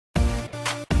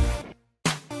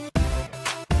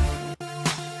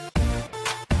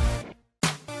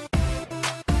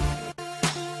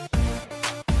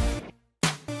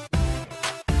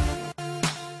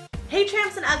Hey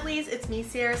tramps and uglies, it's me,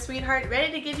 Sierra Sweetheart,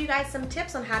 ready to give you guys some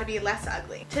tips on how to be less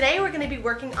ugly. Today we're going to be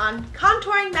working on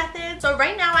contouring methods. So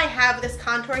right now I have this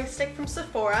contouring stick from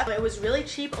Sephora. It was really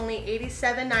cheap, only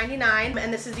 $87.99,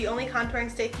 and this is the only contouring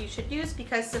stick you should use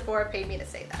because Sephora paid me to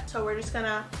say that. So we're just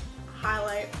gonna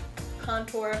highlight,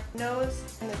 contour,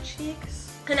 nose, and the cheeks.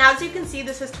 And as you can see,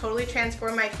 this has totally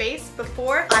transformed my face.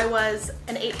 Before, I was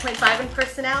an 8.5 in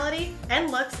personality and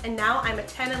looks, and now I'm a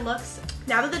 10 in looks.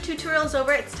 Now that the tutorial is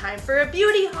over, it's time for a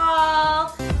beauty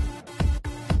haul!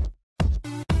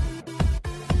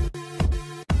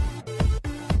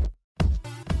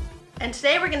 And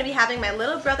today we're going to be having my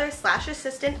little brother slash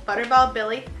assistant, Butterball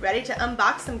Billy, ready to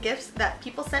unbox some gifts that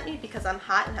people sent me because I'm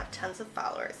hot and have tons of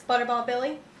followers. Butterball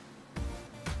Billy?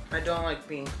 I don't like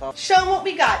being called. Show them what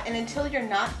we got, and until you're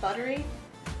not Buttery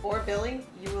or Billy,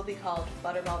 you will be called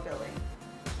Butterball Billy.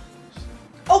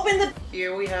 Open the...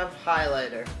 Here we have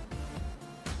highlighter.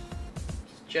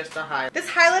 Just a highlighter. This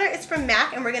highlighter is from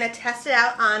MAC, and we're going to test it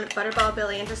out on Butterball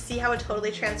Billy and just see how it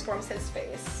totally transforms his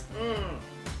face.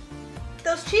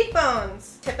 Those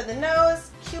cheekbones. Tip of the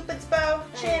nose, Cupid's bow,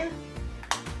 chin.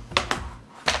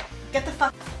 Get the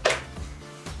fuck...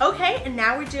 Okay, and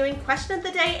now we're doing question of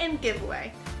the day and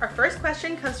giveaway. Our first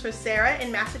question comes from Sarah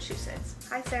in Massachusetts.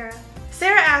 Hi, Sarah.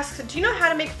 Sarah asks, do you know how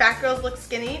to make fat girls look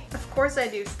skinny? Of course I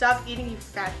do. Stop eating, you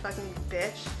fat fucking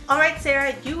bitch. Alright,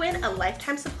 Sarah, you win a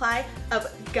lifetime supply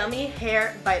of gummy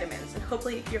hair vitamins, and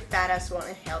hopefully your fat ass won't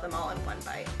inhale them all in one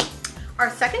bite.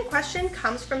 Our second question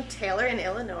comes from Taylor in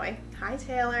Illinois. Hi,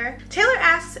 Taylor. Taylor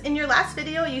asks, in your last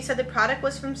video, you said the product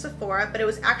was from Sephora, but it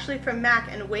was actually from MAC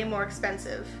and way more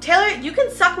expensive. Taylor, you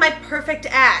can suck my perfect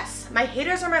ass. My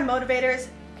haters are my motivators,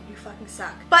 and you fucking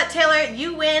suck. But Taylor,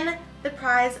 you win the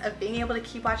prize of being able to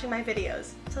keep watching my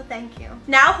videos, so thank you.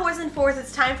 Now, whores and fours,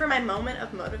 it's time for my moment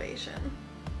of motivation.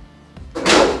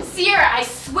 Sierra, I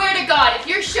swear to God, if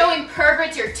you're showing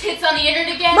perverts your tits on the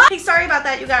internet again... Hey, sorry about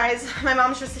that, you guys. My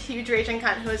mom's just a huge raging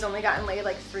cunt who has only gotten laid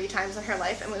like 3 times in her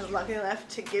life and was lucky enough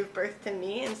to give birth to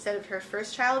me instead of her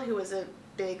first child, who was a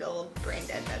big old brain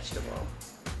dead vegetable.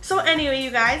 So anyway, you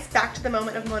guys, back to the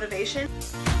moment of motivation.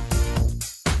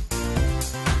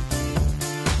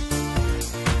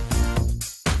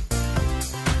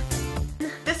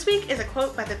 This week is a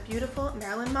quote by the beautiful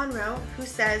Marilyn Monroe, who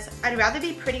says, "I'd rather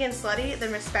be pretty and slutty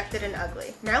than respected and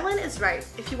ugly." Marilyn is right.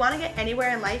 If you want to get anywhere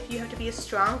in life, you have to be a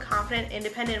strong, confident,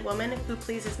 independent woman who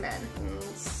pleases men.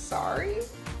 Sorry?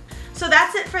 So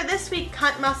that's it for this week,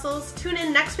 cunt muscles. Tune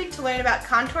in next week to learn about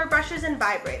contour brushes and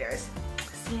vibrators.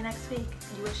 See you next week.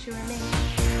 You wish you were me.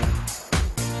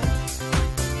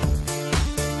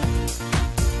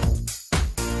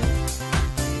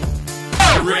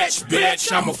 Rich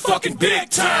bitch, I'm a fucking big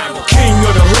time king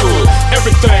of the hood.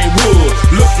 Everything wood,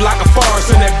 look like a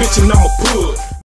forest in that bitch and I'm a pug.